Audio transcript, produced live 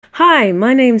Hi,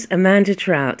 my name's Amanda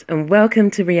Trout, and welcome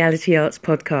to Reality Arts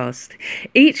Podcast.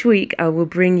 Each week, I will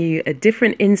bring you a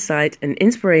different insight and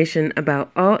inspiration about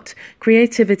art,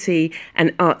 creativity,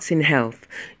 and arts in health.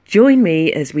 Join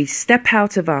me as we step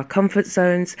out of our comfort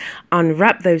zones,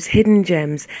 unwrap those hidden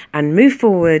gems, and move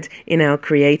forward in our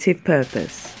creative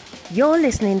purpose. You're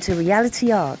listening to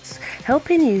Reality Arts,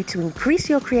 helping you to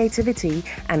increase your creativity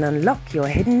and unlock your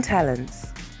hidden talents.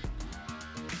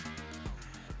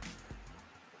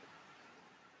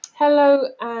 Hello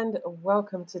and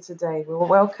welcome to today. Well,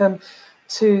 welcome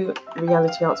to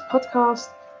Reality Arts Podcast,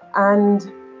 and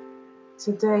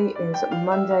today is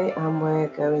Monday and we're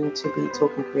going to be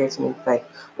talking creating in faith.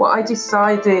 What I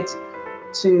decided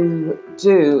to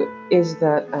do is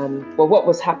that, what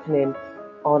was happening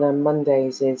on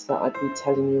Mondays is that I'd be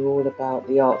telling you all about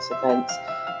the arts events,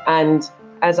 and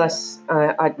as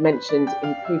I'd mentioned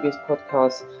in previous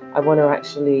podcasts, I want to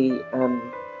actually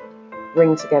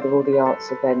bring together all the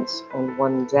arts events on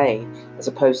one day, as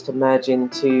opposed to merging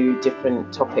two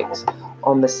different topics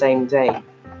on the same day.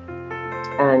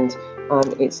 And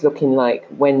it's looking like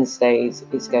Wednesdays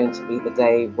is going to be the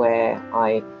day where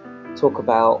I talk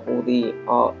about all the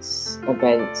arts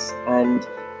events, and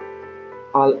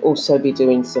I'll also be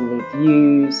doing some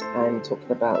reviews and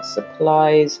talking about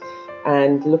supplies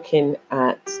and looking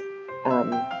at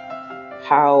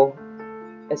how,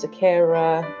 as a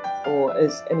carer or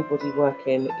as anybody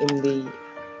working in the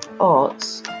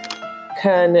arts,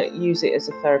 can use it as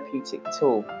a therapeutic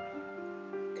tool,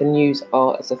 can use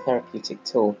art as a therapeutic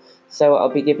tool. So I'll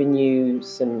be giving you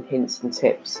some hints and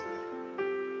tips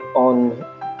on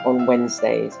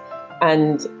Wednesdays.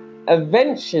 And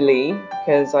eventually,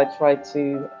 because I tried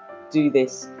to do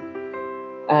this,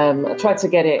 I tried to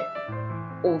get it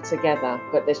all together,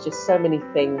 but there's just so many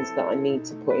things that I need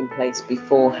to put in place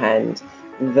beforehand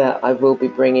that I will be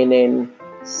bringing in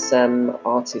some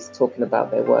artists talking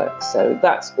about their work. So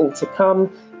that's all to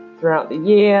come throughout the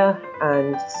year.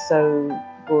 And so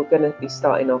we're going to be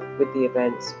starting off with the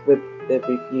events, with the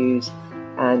reviews,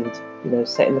 and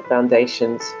setting the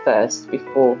foundations first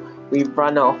before we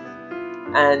run off.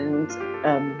 And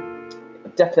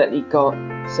I've definitely got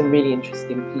some really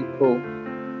interesting people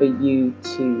for you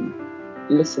to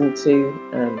listen to,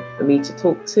 for me to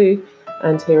talk to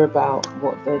and hear about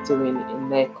what they're doing in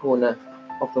their corner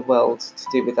of the world to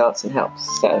do with arts and health.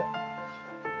 So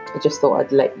I just thought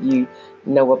I'd let you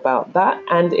know about that,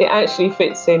 and it actually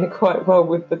fits in quite well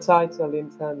with the title in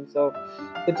terms of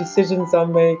the decisions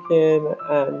I'm making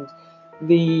and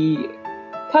the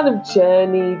kind of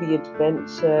journey, the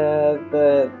adventure,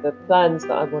 the plans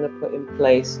that I want to put in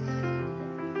place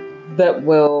that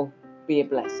will be a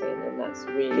blessing. And that's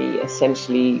really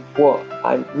essentially what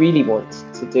I really want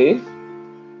to do,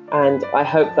 and I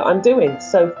hope that I'm doing.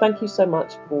 So thank you so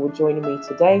much for joining me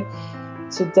today.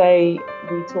 Today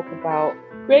we talk about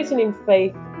creating in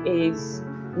faith is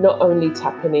not only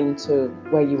tapping into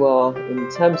where you are in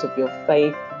terms of your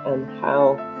faith and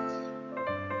how,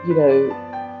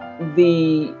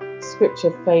 the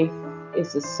scripture, faith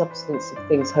is the substance of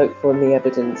things hoped for and the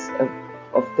evidence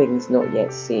of things not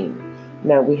yet seen.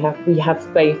 Now we have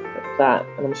faith that,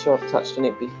 and I'm sure I've touched on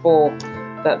it before,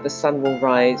 that the sun will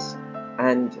rise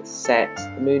and set,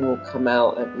 the moon will come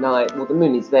out at night. Well, the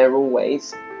moon is there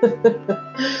always.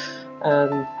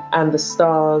 And the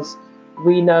stars,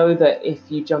 we know that if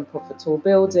you jump off a tall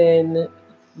building,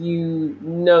 you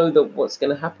know that what's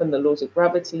going to happen. The laws of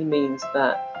gravity means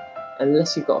that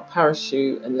unless you've got a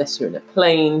parachute, unless you're in a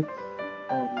plane,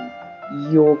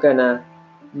 you're going to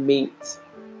meet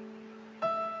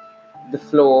the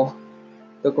floor,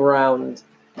 the ground,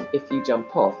 if you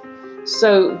jump off.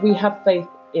 So we have faith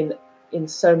in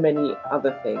so many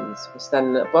other things. We're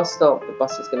standing at a bus stop, the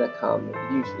bus is going to come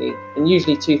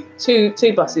usually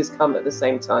two buses come at the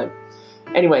same time.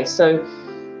 Anyway, so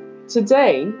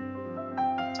today,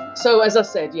 as I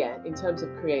said, in terms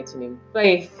of creating in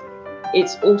faith,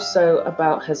 it's also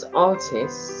about, as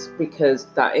artists, because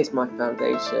that is my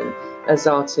foundation, as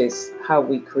artists, how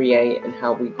we create and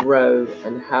how we grow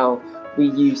and how we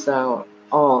use our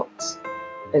art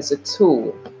as a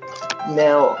tool.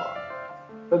 Now,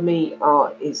 for me,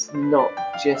 art is not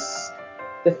just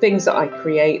the things that I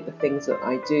create, the things that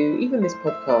I do, even this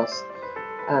podcast.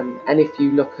 And if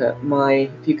you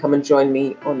if you come and join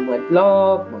me on my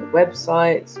blog, my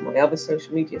websites, my other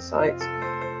social media sites,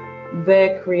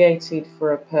 they're created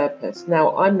for a purpose.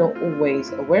 Now, I'm not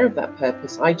always aware of that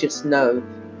purpose. I just know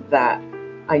that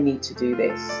I need to do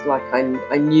this. Like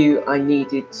I knew I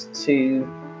needed to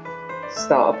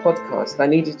start a podcast. I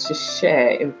needed to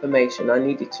share information. I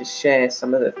needed to share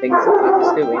some of the things that I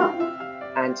was doing.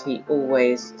 And he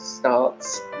always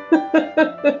starts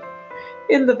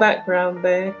in the background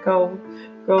there,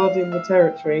 guarding the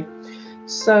territory.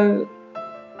 So,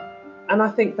 and I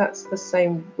think that's the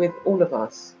same with all of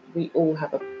us. We all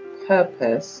have a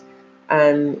purpose,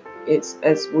 and it's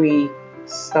as we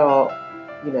start,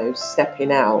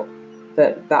 stepping out,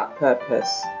 that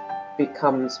purpose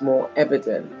becomes more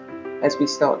evident as we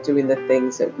start doing the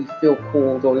things that we feel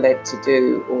called or led to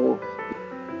do, or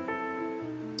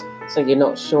so you're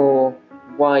not sure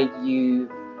why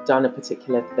you've done a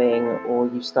particular thing or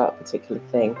you start a particular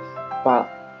thing, but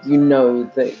you know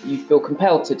that you feel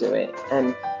compelled to do it.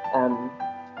 And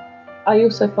I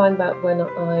also find that when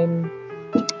I'm,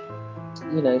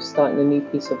 starting a new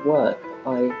piece of work,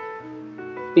 I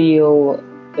feel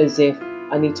as if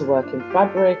I need to work in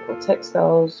fabric or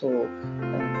textiles or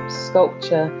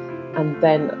sculpture, and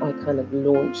then I kind of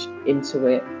launch into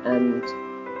it and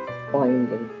find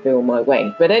and feel my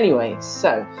way. But anyway,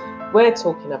 so we're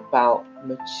talking about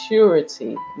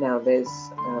maturity. Now there's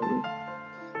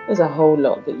a whole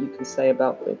lot that you can say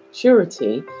about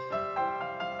maturity.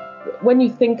 When you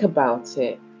think about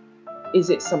it, is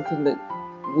it something that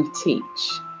we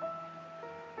teach?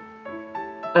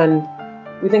 And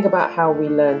we think about how we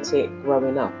learnt it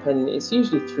growing up, and it's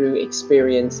usually through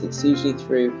experience. It's usually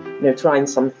through, trying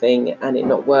something and it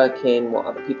not working, what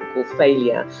other people call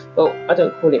failure. But I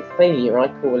don't call it failure. I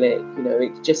call it,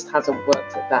 it just hasn't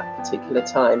worked at that particular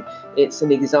time. It's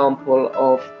an example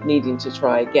of needing to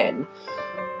try again.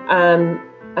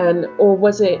 Or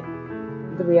was it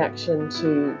the reaction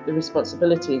to the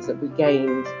responsibilities that we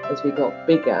gained as we got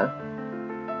bigger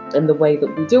and the way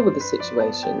that we deal with the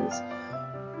situations?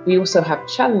 We also have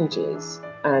challenges,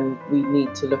 and we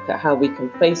need to look at how we can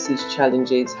face these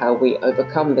challenges, how we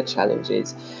overcome the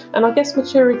challenges. And I guess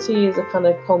maturity is a kind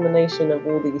of culmination of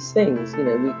all these things.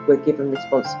 We're given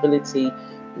responsibility.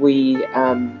 We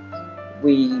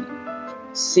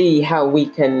see how we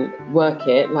can work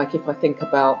it. Like if I think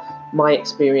about my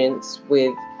experience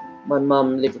with my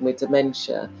mum living with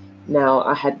dementia, now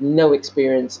I had no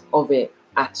experience of it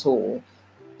at all,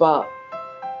 but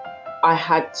I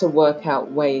had to work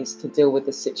out ways to deal with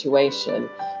the situation.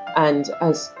 And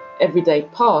as every day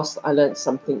passed, I learned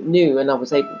something new, and I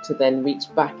was able to then reach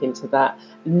back into that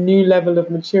new level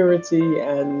of maturity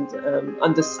and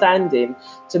understanding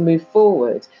to move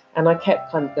forward. And I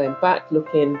kept kind of going back,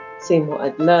 looking, seeing what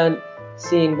I'd learned,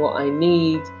 seeing what I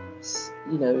need,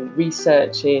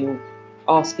 researching,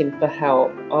 asking for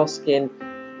help, asking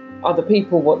other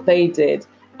people what they did.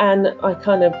 And I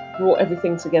kind of brought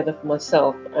everything together for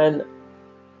myself. And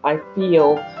I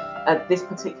feel at this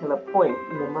particular point,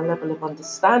 my level of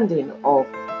understanding of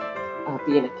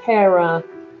being a carer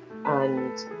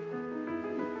and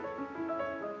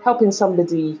helping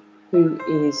somebody who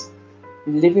is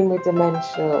living with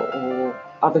dementia or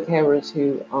other carers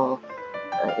who are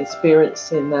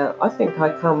experiencing that, I think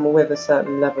I come with a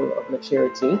certain level of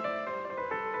maturity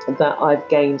that I've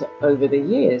gained over the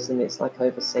years, and it's like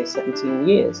over, say, 17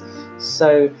 years.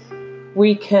 So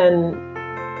we can,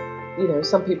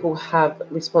 some people have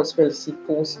responsibility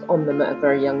forced on them at a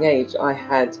very young age. I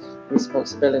had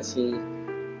responsibility.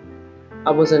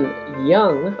 I wasn't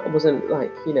young. I wasn't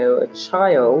like, a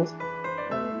child.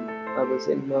 I was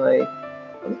in my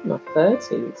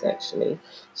 30s, actually.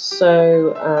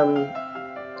 So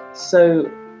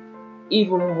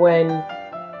even when,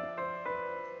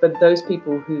 for those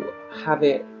people who have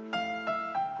it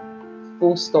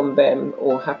forced on them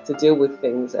or have to deal with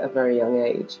things at a very young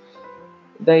age,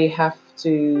 they have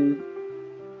to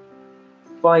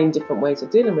find different ways of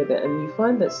dealing with it. And you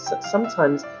find that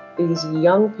sometimes these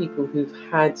young people who've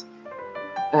had,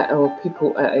 or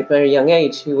people at a very young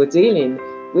age who are dealing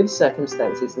with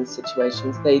circumstances and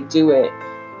situations, they do it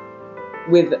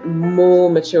with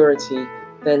more maturity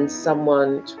than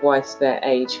someone twice their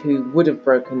age who would have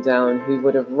broken down, who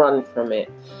would have run from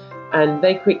it. And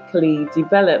they quickly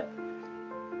develop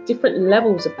different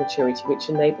levels of maturity, which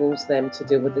enables them to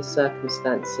deal with the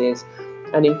circumstances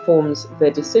and informs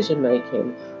their decision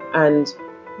making. And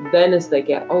then as they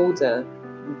get older,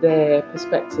 their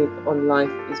perspective on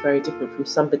life is very different from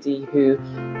somebody who,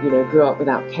 grew up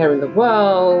without care in the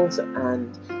world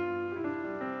and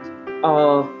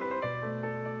are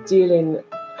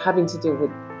having to deal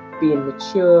with being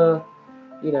mature,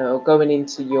 going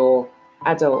into your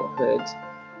adulthood,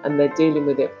 and they're dealing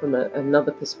with it from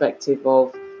another perspective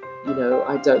of,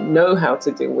 I don't know how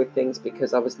to deal with things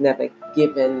because I was never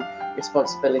given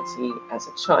responsibility as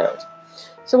a child.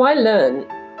 So I learned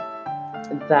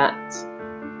that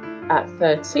at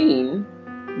 13,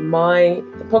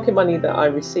 the pocket money that I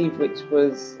received, which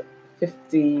was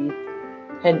 50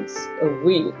 pence a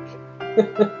week,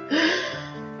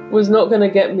 was not going to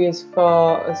get me as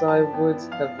far as I would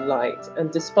have liked.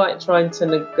 And despite trying to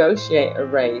negotiate a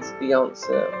raise, the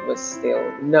answer was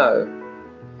still no.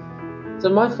 So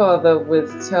my father would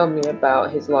tell me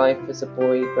about his life as a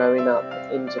boy growing up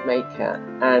in Jamaica,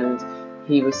 and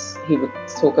he would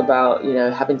talk about,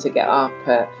 having to get up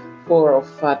at 4 or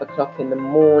 5 o'clock in the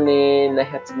morning. They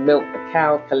had to milk the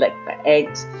cow, collect the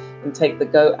eggs, and take the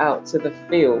goat out to the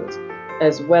field,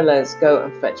 as well as go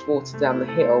and fetch water down the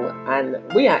hill. And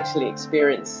we actually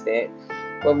experienced it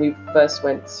when we first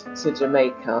went to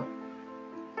Jamaica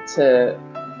to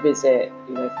visit,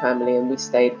 family, and we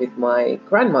stayed with my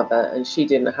grandmother, and she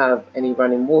didn't have any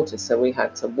running water, so we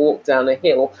had to walk down a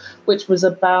hill, which was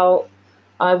about,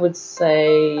 I would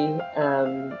say,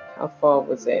 how far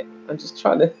was it? I'm just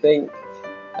trying to think.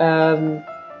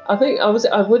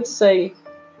 I would say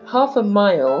half a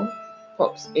mile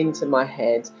pops into my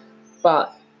head,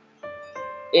 but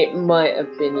it might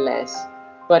have been less,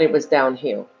 but it was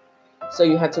downhill. So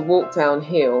you had to walk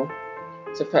downhill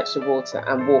to fetch the water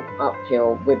and walk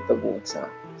uphill with the water.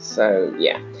 So,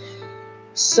 yeah.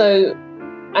 So,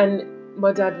 and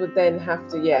my dad would then have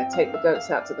to, take the goats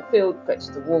out to the field, fetch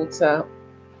the water,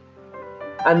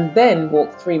 and then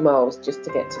walk 3 miles just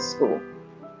to get to school.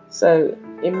 So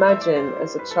imagine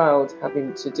as a child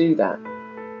having to do that.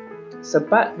 So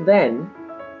back then,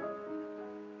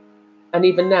 and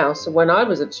even now, so when I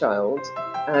was a child,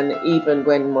 and even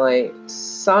when my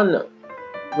son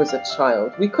was a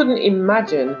child, we couldn't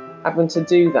imagine having to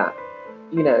do that.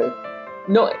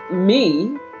 Not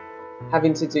me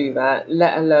having to do that,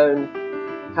 let alone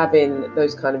having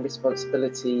those kind of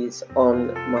responsibilities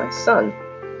on my son.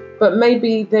 But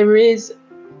maybe there is,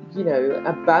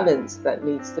 a balance that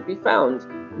needs to be found.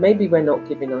 Maybe we're not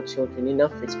giving our children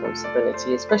enough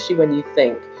responsibility, especially when you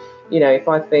think, if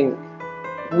I think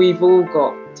we've all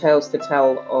got tales to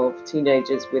tell of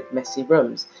teenagers with messy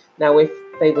rooms. Now, if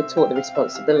they were taught the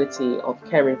responsibility of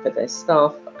caring for their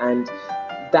staff, and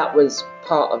that was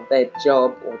part of their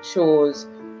job or chores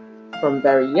from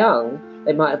very young,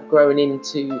 they might have grown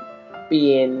into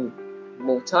being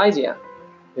more tidier.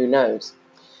 Who knows?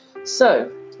 So,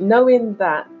 knowing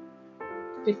that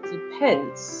 50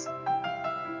 pence,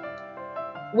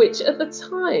 which at the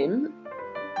time,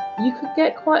 you could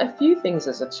get quite a few things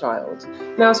as a child.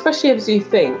 Now, especially as you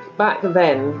think, back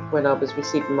then, when I was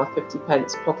receiving my 50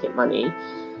 pence pocket money,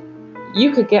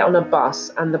 you could get on a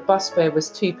bus and the bus fare was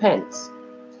 2 pence.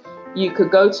 You could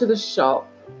go to the shop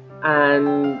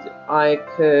and I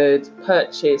could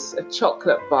purchase a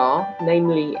chocolate bar,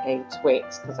 namely a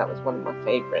Twix, because that was one of my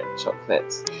favourite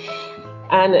chocolates.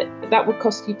 And that would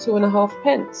cost you 2.5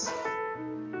 pence.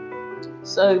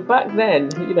 So back then,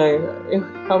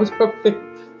 I was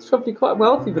probably quite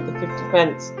wealthy with the 50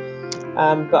 pence.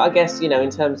 But I guess, in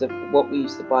terms of what we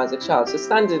used to buy as a child, so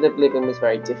standard of living was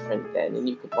very different then, and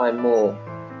you could buy more,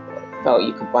 felt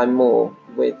you could buy more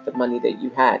with the money that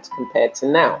you had compared to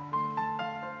now.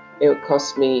 It would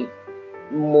cost me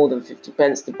more than 50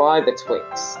 pence to buy the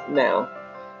Twix now.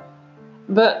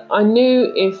 But I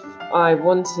knew if I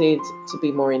wanted to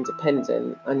be more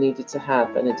independent, I needed to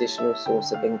have an additional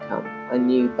source of income. I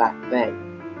knew back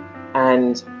then.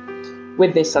 And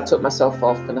with this, I took myself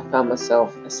off and I found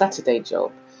myself a Saturday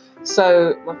job.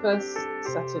 So my first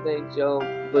Saturday job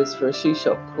was for a shoe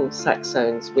shop called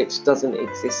Saxones, which doesn't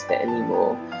exist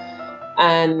anymore.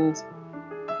 And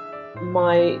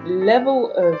my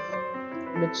level of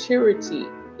maturity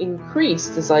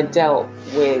increased as I dealt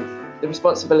with the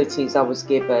responsibilities I was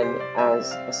given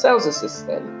as a sales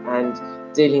assistant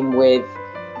and dealing with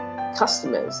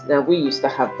customers. Now, we used to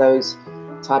have those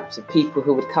types of people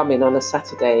who would come in on a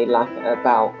Saturday, like at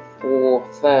about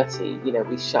 4:30.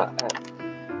 We shut at,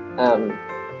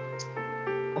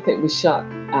 I think we shut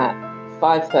at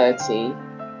 5:30,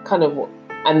 kind of,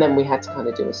 and then we had to kind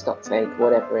of do a stock take,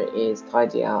 whatever it is,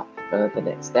 tidy up for the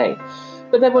next day.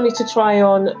 But they wanted to try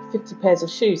on 50 pairs of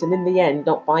shoes and in the end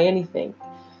not buy anything.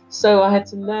 So I had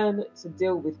to learn to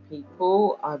deal with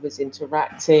people. I was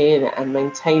interacting and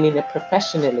maintaining a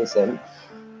professionalism,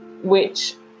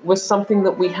 which was something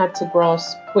that we had to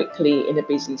grasp quickly in a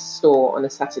busy store on a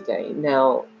Saturday.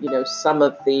 Now, some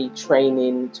of the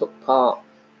training took part,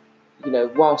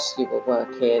 whilst you were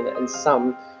working, and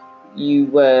some you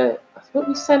were, I think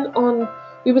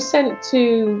we were sent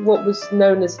to what was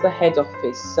known as the head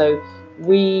office. So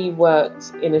we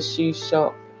worked in a shoe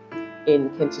shop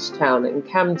in Kentish Town, and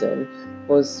Camden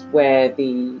was where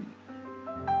it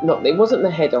wasn't the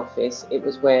head office, it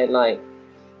was where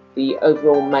the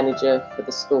overall manager for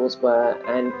the stores were,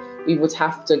 and we would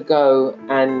have to go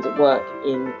and work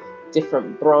in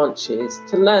different branches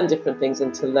to learn different things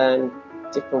and to learn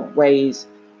different ways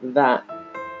that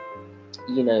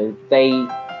they,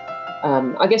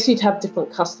 I guess you'd have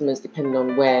different customers depending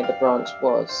on where the branch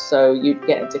was. So you'd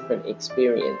get a different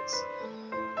experience.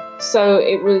 So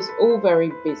it was all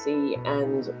very busy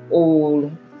and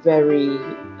all very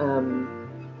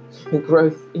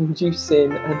growth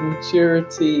inducing and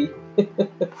maturity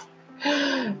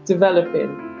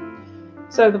developing.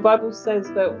 So the Bible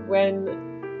says that when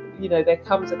there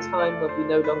comes a time when we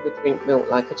no longer drink milk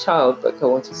like a child but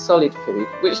go on to solid food,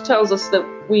 which tells us that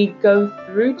we go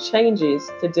through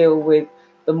changes to deal with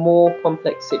the more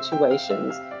complex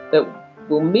situations that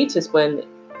will meet us when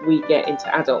we get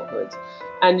into adulthood.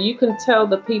 And you can tell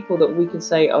the people that we can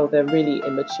say, oh, they're really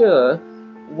immature,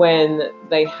 when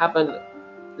they haven't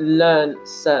learned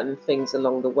certain things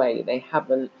along the way. They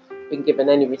haven't been given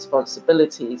any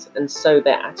responsibilities, and so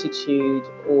their attitude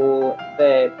or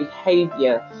their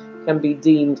behavior can be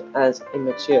deemed as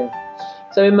immature.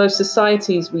 So in most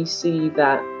societies, we see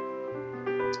that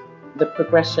the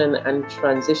progression and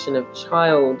transition of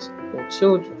child or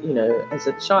children, as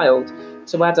a child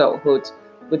to adulthood,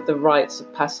 with the rites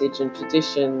of passage and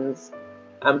traditions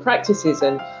and practices.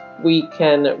 And we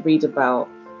can read about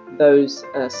those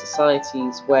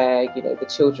societies where, the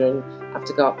children have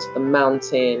to go up to the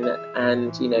mountain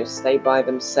and, stay by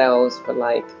themselves for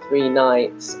like 3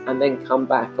 nights and then come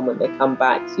back. And when they come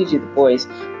back, it's usually the boys,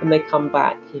 when they come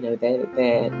back,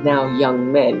 they're now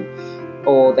young men,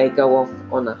 or they go off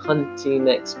on a hunting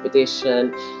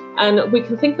expedition. And we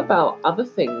can think about other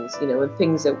things, and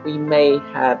things that we may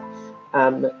have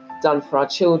done for our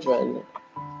children,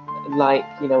 like,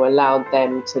 allowed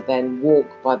them to then walk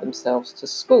by themselves to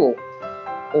school,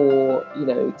 or,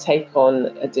 take on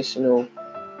additional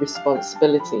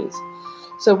responsibilities.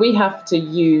 So we have to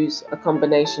use a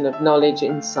combination of knowledge,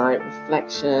 insight,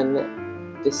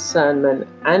 reflection, discernment,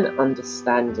 and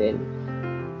understanding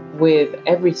with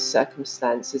every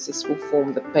circumstance, as this will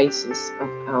form the basis of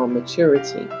our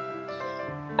maturity.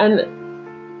 And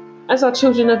as our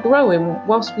children are growing,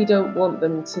 whilst we don't want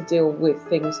them to deal with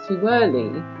things too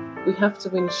early, we have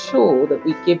to ensure that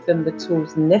we give them the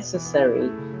tools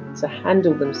necessary to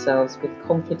handle themselves with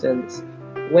confidence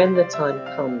when the time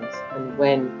comes, and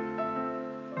when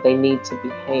they need to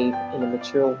behave in a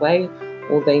mature way,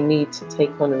 or they need to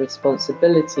take on a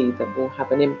responsibility that will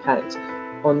have an impact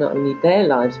on not only their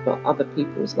lives but other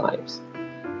people's lives.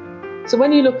 So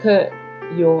when you look at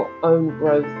your own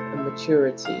growth and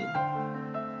maturity,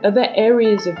 are there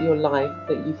areas of your life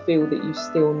that you feel that you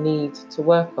still need to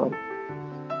work on?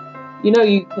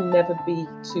 You can never be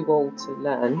too old to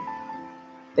learn.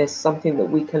 There's something that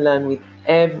we can learn with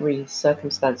every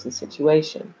circumstance and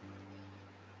situation.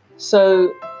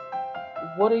 So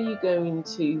what are you going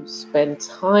to spend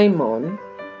time on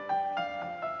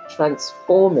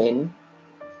transforming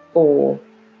for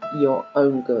your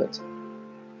own good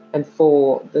and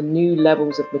for the new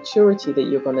levels of maturity that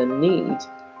you're going to need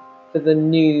for the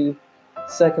new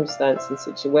circumstance and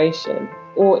situation,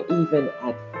 or even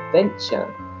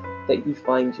adventure that you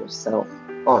find yourself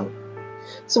on?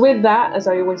 So with that, as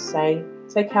I always say,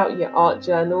 take out your art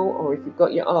journal, or if you've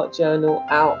got your art journal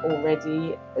out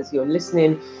already as you're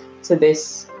listening to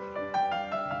this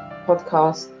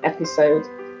podcast episode,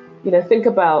 think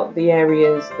about the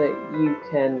areas that you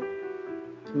can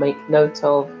make note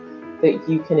of, that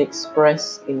you can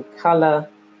express in color,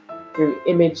 through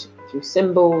image, through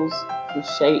symbols, through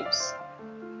shapes,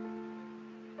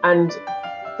 and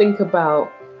think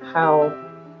about how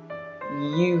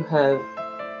you have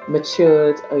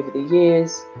matured over the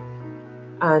years,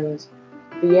 and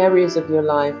the areas of your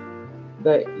life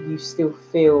that you still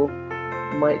feel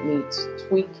might need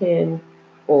tweaking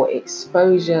or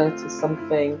exposure to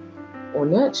something or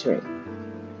nurturing.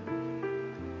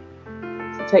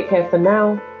 So take care for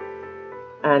now,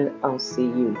 and I'll see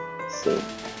you soon.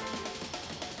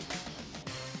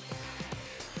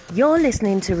 You're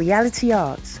listening to Reality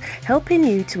Arts, helping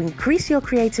you to increase your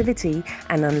creativity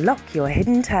and unlock your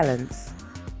hidden talents.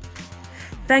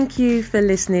 Thank you for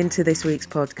listening to this week's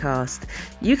podcast.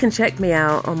 You can check me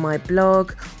out on my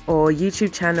blog or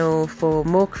YouTube channel for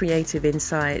more creative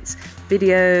insights,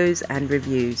 videos and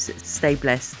reviews. Stay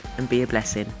blessed and be a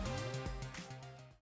blessing.